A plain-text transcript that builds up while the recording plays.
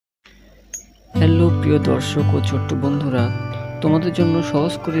Hello প্রিয় দর্শক ও ছোট্ট বন্ধুরা, তোমাদের জন্য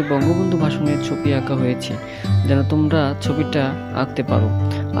সহজ করে বঙ্গবন্ধু ভাষণের ছবি আঁকা হয়েছে যেন তোমরা ছবিটা আঁকতে পারো।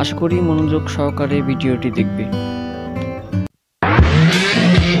 আশা করি মনোযোগ সহকারে ভিডিওটি দেখবে।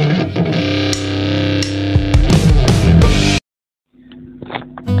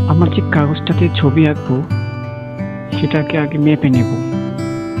 আমার যে কাগজটাতে ছবি আঁকবো সেটাকে আগে মেপে নেব,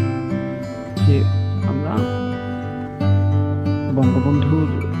 যে আমরা বঙ্গবন্ধুর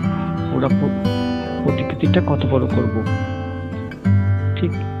পুরা প্রতিকৃতিটা কত বড় করব।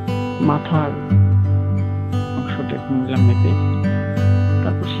 ঠিক মাথার অংশটা নিলাম মেপে,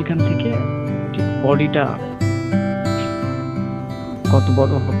 তারপর সেখান থেকে ঠিক বডিটা কত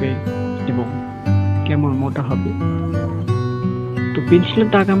বড় হবে এবং কেমন মোটা হবে। তো পেন্সিলের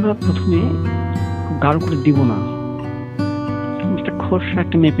দাগ আমরা প্রথমে খুব গাঢ় করে দিব না, একটা খোরসা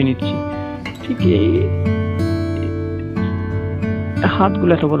একটা মেপে নিচ্ছি। ঠিক এই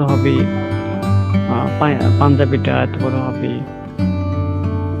হাতগুলো এত বড় হবে, পাঞ্জাবিটা এত বড় হবে,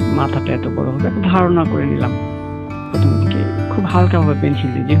 মাথাটা এত বড় হবে, একটা ধারণা করে নিলাম প্রথম দিকে। খুব হালকা ভাবে পেন্সিল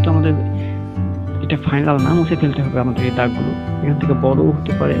দিয়ে, যেহেতু আমাদের এটা ফাইনাল না, মুছে ফেলতে হবে আমাদের এই দাগগুলো। এখান থেকে বড়ও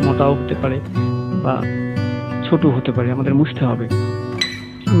হতে পারে, মোটাও হতে পারে, বা ছোট হতে পারে, আমাদের মুছতে হবে।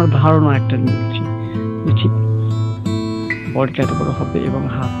 আমরা ধারণা একটা নিচ্ছি যে ঠিক বডিটা এত বড় হবে এবং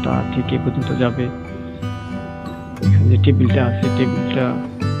হাতটা ঠিক এ পর্যন্ত যাবে। এখানে যে টেবিলটা আছে, টেবিলটা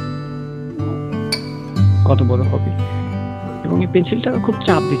কত বড় হবে, এবং এই পেন্সিলটা খুব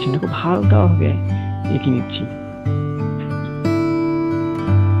চাপ দিচ্ছি না, খুব হালকা ভাবে এঁকে নিচ্ছি।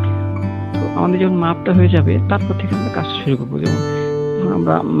 তো আমাদের যখন মাপটা হয়ে যাবে তারপর থেকে আমরা কাজটা শুরু করবো। যেমন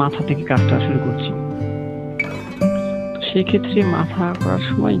আমরা মাথা থেকে কাজটা শুরু করছি, তো সেই ক্ষেত্রে মাথা করার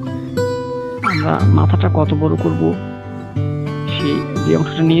সময় আমরা মাথাটা কত বড় করব, সেই যে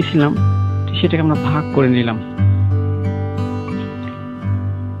অংশটা নিয়েছিলাম সেটাকে আমরা ভাগ করে নিলাম।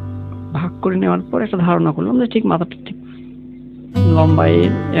 ভাগ করে নেওয়ার পর একটা ধারণা করলাম যে ঠিক মাথাটা ঠিক লম্বায়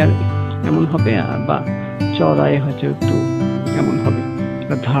এমন হবে, বা চড়ায় হয়তো একটু এমন হবে,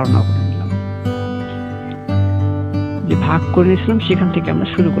 একটা ধারণা করে নিলাম। যে ভাগ করে নিয়েছিলাম সেখান থেকে আমরা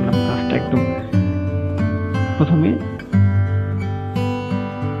শুরু করলাম কাজটা। একদম প্রথমে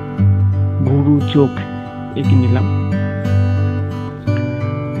ভুরু চোখ এঁকে নিলাম।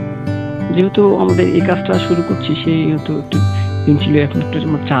 যেহেতু আমাদের এই কাজটা শুরু করছি, সেহেতু একটু পেন্সিলের এখন একটু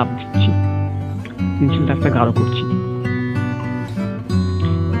চাপ দিচ্ছি, পেন্সিলটা একটা গাঢ় করছি।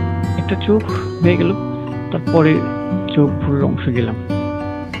 একটা চোখ হয়ে গেল, তারপরে চোখ ভুরুর অংশ গেলাম।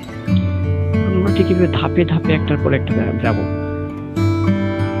 আমরা ঠিক এভাবে ধাপে ধাপে একটার পর একটা যাব।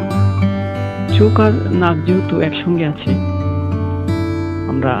 চোখ আর নাক যেহেতু একসঙ্গে আছে,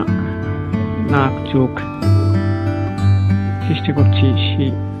 আমরা নাক চোখ চেষ্টা করছি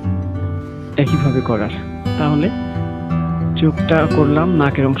সেই একইভাবে করার। তাহলে চোখটা করলাম,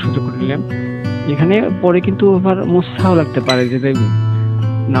 নাকের অংশটা করে নিলাম। এখানে পরে কিন্তু আবার মোছাও লাগতে পারে, যে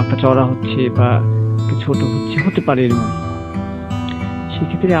নাকটা চড়া হচ্ছে বা ছোট হতে পারে এরকম।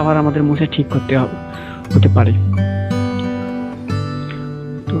 সেক্ষেত্রে আবার আমাদের মুছে ঠিক করতে হতে পারে।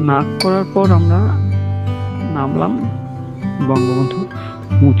 তো নাক করার পর আমরা নামলাম বঙ্গবন্ধু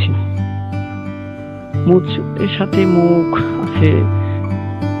মুছে। মুছ এর সাথে মুখ আছে,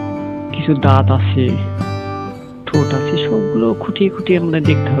 কিছু দাঁত আছে, ঠোঁট আছে, সবগুলো খুঁটিয়ে খুঁটিয়ে আমাদের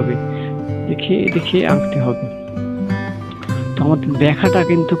দেখতে হবে, দেখে দেখে আঁকতে হবে। তো আমাদের দেখাটা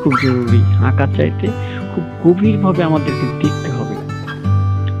কিন্তু খুব জরুরি। আঁকার চাইতে খুব গভীর ভাবে আমাদেরকে দেখতে হবে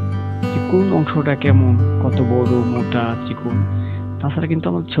যে কোন অংশটা কেমন, কত বড়, মোটা, চিকন। তাছাড়া কিন্তু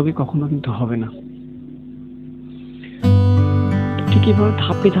আমাদের ছবি কখনো কিন্তু হবে না। ঠিক এভাবে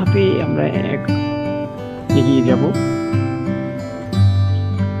ধাপে ধাপে আমরা এগিয়ে যাব।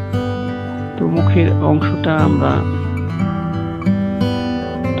 তো মুখের অংশটা আমরা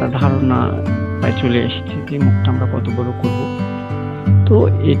ধারণা প্রায় চলে এসেছে যে মুখটা আমরা কত বড় করব। তো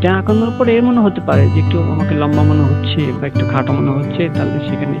এটা আঁকানোর পরে এর মনে হতে পারে যে একটু আমাকে লম্বা মনে হচ্ছে বা একটু খাটো মনে হচ্ছে, তাহলে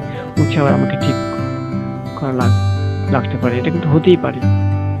সেখানে মুছে আবার আমাকে ঠিক করা লাগতে পারে, এটা কিন্তু হতেই পারে।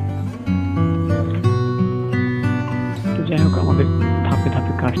 তো যাই হোক, আমাদের ধাপে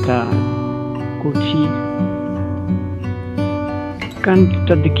ধাপে কাজটা করছি।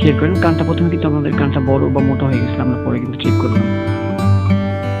 কানটা খেয়াল করেন, কানটা প্রথমে কিন্তু আমাদের কানটা বড় বা মোটা হয়ে গেছিল, আমরা পরে কিন্তু ঠিক করলাম।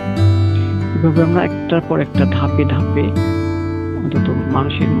 এভাবে আমরা একটার পর একটা ধাপে ধাপে অন্তত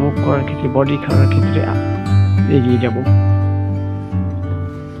মানুষের মুখ করার ক্ষেত্রে, বডি করার ক্ষেত্রে এগিয়ে যাব।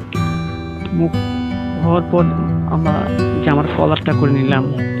 মুখ হওয়ার পর আমরা জামার কলারটা করে নিলাম।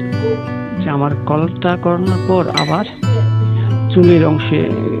 জামার কলারটা করানোর পর আবার চুলের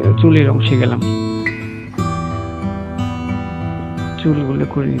অংশে গেলাম, চুলগুলো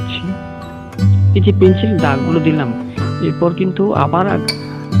করে নিচ্ছি। এই যে পেন্সিল দাগগুলো দিলাম, এরপর কিন্তু আবার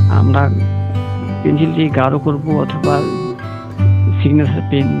আমরা পেন্সিল দিয়ে গাঢ় করব অথবা সিগনেচার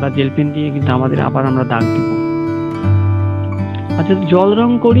পেন বা জেল পেন দিয়ে কিন্তু আবার আমরা দাগ দিব। আর যদি জল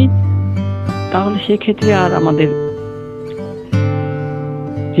রং করি তাহলে সেক্ষেত্রে আর আমাদের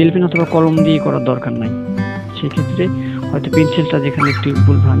জেল পেন অথবা কলম দিয়ে করার দরকার নাই। সেক্ষেত্রে হয়তো পেন্সিলটা যেখানে একটু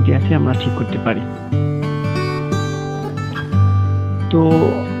ভুল ভ্রান্তি আছে আমরা ঠিক করতে পারি। তো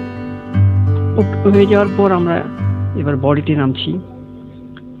হয়ে যাওয়ার পর আমরা এবার বডিতে নামছি।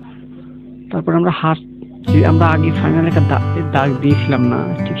 তারপর আমরা আমরা আগে ফাইনাল একটা দাগ দিয়েছিলাম না,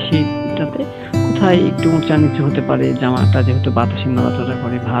 ঠিক সেইটাতে কোথায় একটু উঁচা নিচু হতে পারে, জামাটা যেহেতু বাতাসে নড়াচড়া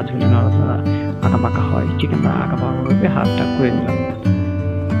করে, ভাঁজ হলে নড়াচড়া আঁকা বাঁকা হয়, ঠিক আমরা আঁকা বাঁকা ভাবে হাতটা করে নিলাম।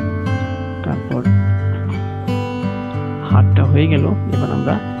 তারপর হাতটা হয়ে গেল, এবার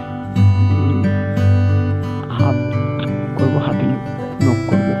আমরা হাত করব, হাতে নখ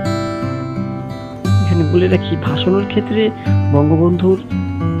করব। এখানে বলে রাখি, ভাষণের ক্ষেত্রে বঙ্গবন্ধুর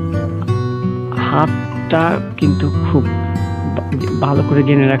হাতটা কিন্তু খুব ভালো করে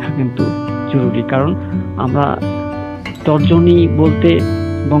জেনে রাখা কিন্তু জরুরি। কারণ আমরা তর্জনী বলতে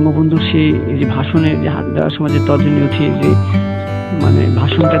বঙ্গবন্ধুর সেই যে ভাষণে যে হাত দেওয়ার সময় যে তর্জনী উঠিয়ে যে মানে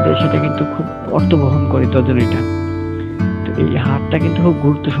ভাষণটা দেয়, সেটা কিন্তু খুব অর্থ বহন করে তর্জনীটা। তো এই হাতটা কিন্তু খুব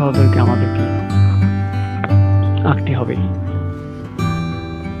গুরুত্ব সহকারে আমাদেরকে আঁকতে হবে।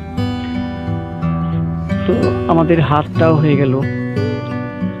 তো আমাদের হাতটাও হয়ে গেল।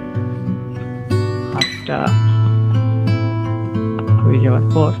 হাতটা হয়ে যাওয়ার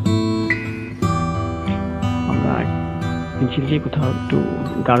পর আমরা পেন্সিল দিয়ে কোথাও একটু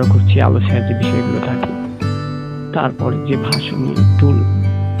গাঢ় করছি, আলো ছায়ার যে বিষয়গুলো থাকে। তারপরে যে ভাষণের টুল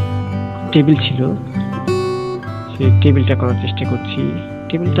টেবিল ছিল, সেই টেবিলটা করার চেষ্টা করছি।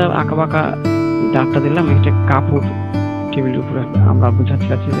 টেবিলটা আঁকা বাঁকা দাগটা দিলাম, একটা কাপড় টেবিলের উপরে আমরা বোঝাতে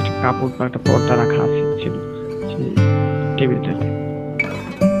চাচ্ছি যে একটা কাপড় বা একটা পর্দা রাখা আছে ছিল সেই টেবিলটাতে।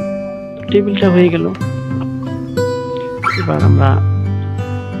 টেবিলটা হয়ে গেল। এবার আমরা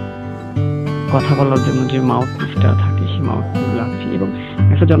কথা বলার জন্য যে মাউথ পিসটা থাকে সেই মাউথ পিস লাগছে। এবং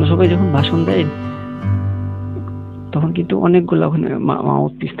একটা জনসভায় যখন ভাষণ দেয় তখন কিন্তু অনেকগুলো ওখানে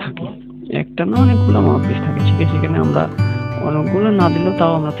মাউথ পিস থাকে, একটা না অনেকগুলো মাউথ পিস থাকে। ঠিক আছে, সেখানে আমরা অনেকগুলো না দিলেও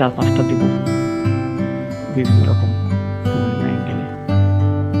তাও আমরা 4-5টা দিব বিভিন্ন রকম অ্যাঙ্গেলে।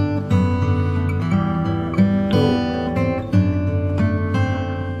 তো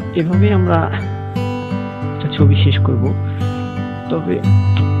এভাবে আমরা একটা ছবি শেষ করব। তবে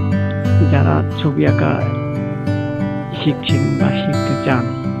যারা ছবি আঁকা শিখছেন বা শিখতে চান,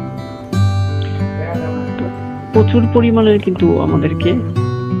 প্রচুর পরিমাণের কিন্তু আমাদেরকে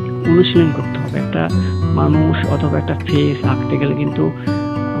অনুশীলন করতে হবে। একটা মানুষ অথবা একটা ফেস আঁকতে গেলে কিন্তু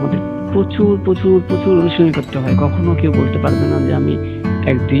আমাদের প্রচুর প্রচুর প্রচুর অনুশীলন করতে হয়। কখনো কেউ বলতে পারবে না যে আমি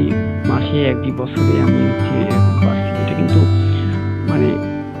 1-2 মাসে 1-2 বছরে আমি এরকম পারছি। এটা কিন্তু মানে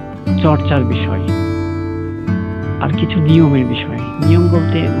চর্চার বিষয় আর কিছু নিয়মের বিষয়। নিয়ম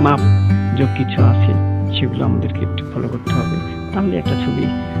বলতে মাপ যোগ কিছু আছে, সেগুলো আমাদেরকে একটু ফলো করতে হবে, তাহলে একটা ছবি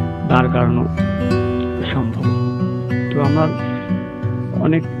দাঁড় করানো সম্ভব। তো আমার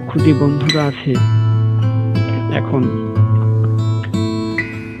অনেক ক্ষুদে বন্ধুরা আছে, এখন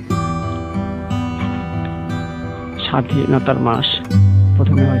স্বাধীনতার মাস,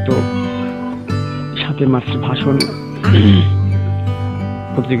 প্রথমে হয়তো 7 মার্চের ভাষণ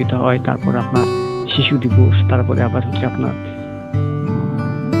প্রতিযোগিতা হয়, তারপর আপনার শিশু দিবস, তারপরে আবার হচ্ছে আপনার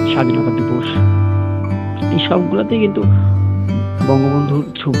স্বাধীনতা দিবস। এই সবগুলোতে কিন্তু বঙ্গবন্ধুর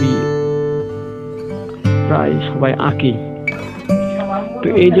ছবি প্রায় সবাই আঁকে। তো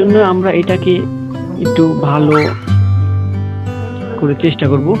এই জন্য আমরা এটাকে একটু ভালো করে চেষ্টা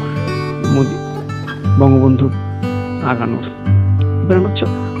করব বঙ্গবন্ধু আগানোর।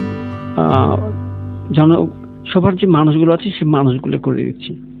 সবার যে মানুষগুলো আছে সেই মানুষগুলো করে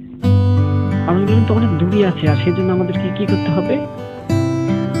দিচ্ছি। মানুষগুলো তো অনেক দূরে আছে, আর সেই জন্য আমাদেরকে কি করতে হবে,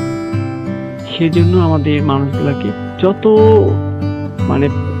 সেজন্য আমাদের মানুষগুলোকে যত মানে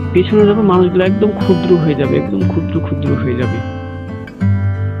পেছনে যাবে মানুষগুলো একদম ক্ষুদ্র হয়ে যাবে, একদম ক্ষুদ্র ক্ষুদ্র হয়ে যাবে।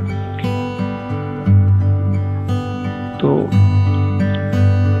 তো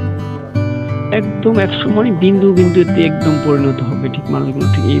একদম একসময় বিন্দু বিন্দুতে একদম পরিণত হবে। ঠিক মানুষগুলো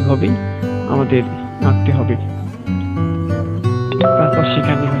ঠিক এইভাবেই আমাদের আঁকতে হবে। তারপর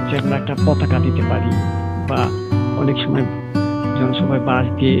সেখানে হচ্ছে আমরা একটা পতাকা দিতে পারি, বা অনেক সময় জনসভায় বাঁশ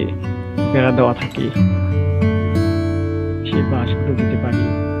দিয়ে বেড়া দেওয়া থাকে, সেই বাঁশগুলো দিতে পারি।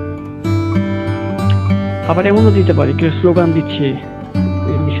 আবার এমনও দিতে পারি কেউ স্লোগান দিচ্ছে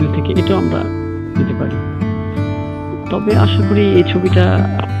মিছিল থেকে, এটাও আমরা দিতে পারি। তবে আশা করি এই ছবিটা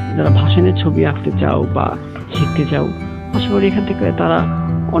যারা ভাষণের ছবি আঁকতে চাও বা শিখতে চাও, আশা করি এখান থেকে তারা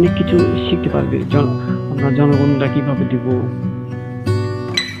অনেক কিছু শিখতে পারবে। আমরা জনগণরা কিভাবে দিব,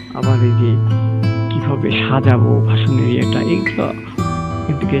 আবার এই যে কিভাবে সাজাবো ভাষণের ইয়েটা, এগুলো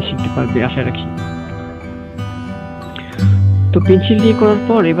এখান থেকে শিখতে পারবে আশা রাখি। তো পেন্সিল দিয়ে করার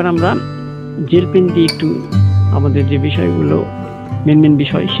পর এবার আমরা জেল পেন দিয়ে একটু আমাদের যে বিষয়গুলো মেন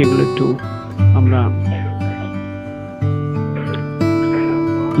বিষয় সেগুলো একটু আমরা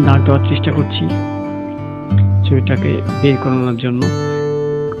দাগ দেওয়ার চেষ্টা করছি ছবিটাকে বের করানোর জন্য।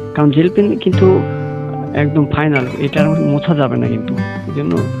 কারণ জেল পেন কিন্তু একদম ফাইনাল, এটা মোছা যাবে না, কিন্তু এই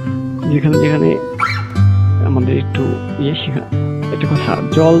জন্য যেখানে যেখানে আমাদের একটু শেখা একটা কথা,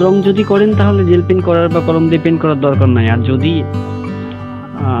 জল রং যদি করেন তাহলে জেল পেন করার বা কলম দিয়ে পেন করার দরকার নাই। আর যদি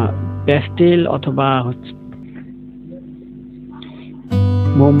প্যাস্টেল অথবা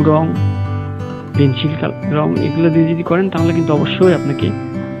মোম রং, পেন্সিল রং এগুলো দিয়ে যদি করেন তাহলে কিন্তু অবশ্যই আপনাকে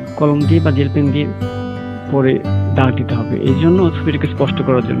কলম দিয়ে বা জেল পেন দিয়ে পরে দাগ দিতে হবে, এই জন্য ছবিটাকে স্পষ্ট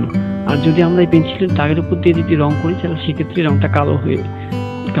করার জন্য। আর যদি আমরা এই পেন্সিলের দাগের উপর দিয়ে যদি রং করি তাহলে সেক্ষেত্রে রংটা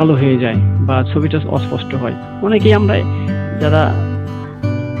কালো হয়ে যায় বা ছবিটা অস্পষ্ট হয়। অনেকেই আমরা যারা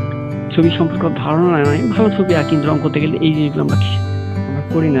ছবি সম্পর্কে ধারণা নাই, ভালো ছবি আঁকি রং করতে গেলে এই জিনিসগুলো আমরা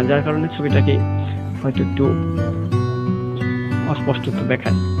করি না, যার কারণে ছবিটাকে হয়তো একটু অস্পষ্ট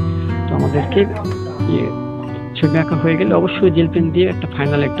দেখায়। তো আমাদেরকে ছবি আঁকা হয়ে গেলে অবশ্যই জেল পেন দিয়ে একটা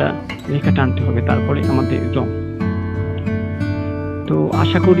ফাইনাল একটা রেখা টানতে হবে, তারপরে আমাদের রং। তো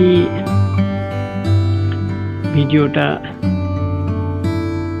আশা করি ভিডিওটা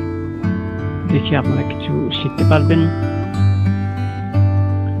দেখে আপনারা কিছু শিখতে পারবেন।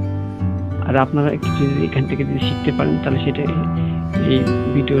 আর আপনারা কিছু এখান থেকে যদি শিখতে পারেন তাহলে সেটা এই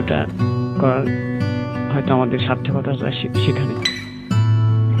ভিডিওটা করার হয়তো আমাদের সার্থকতা সেখানে।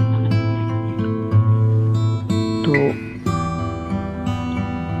 তো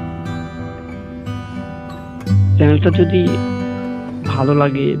চ্যানেলটা যদি ভালো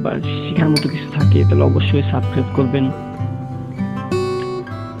লাগে বা শেখার মতো কিছু থাকে তাহলে অবশ্যই সাবস্ক্রাইব করবেন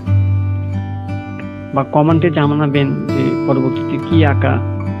বা কমেন্টে জানাবেন যে পরবর্তীতে কি আঁকা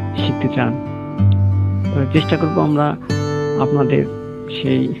শিখতে চান। চেষ্টা করব আমরা আপনাদের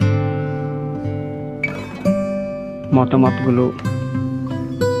সেই মতামতগুলো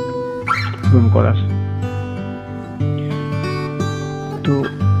পূরণ করার। তো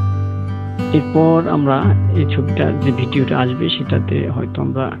এরপর আমরা এই ছবিটা যে ভিডিওটা আসবে সেটাতে হয়তো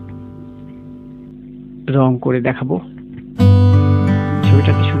আমরা রং করে দেখাবো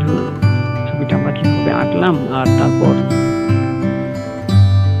ছবিটাতে, শুধু ছবিটা আমরা কিভাবে আঁকলাম আর তারপর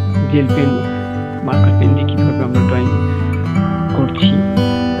জেল পেন মার্কার পেন দিয়ে কিভাবে আমরা ড্রয়িং করছি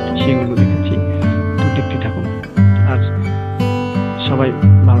সেগুলো দেখাচ্ছি। তো দেখতে থাকুন আর সবাই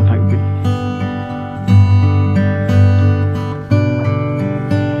ভালো থাকবেন।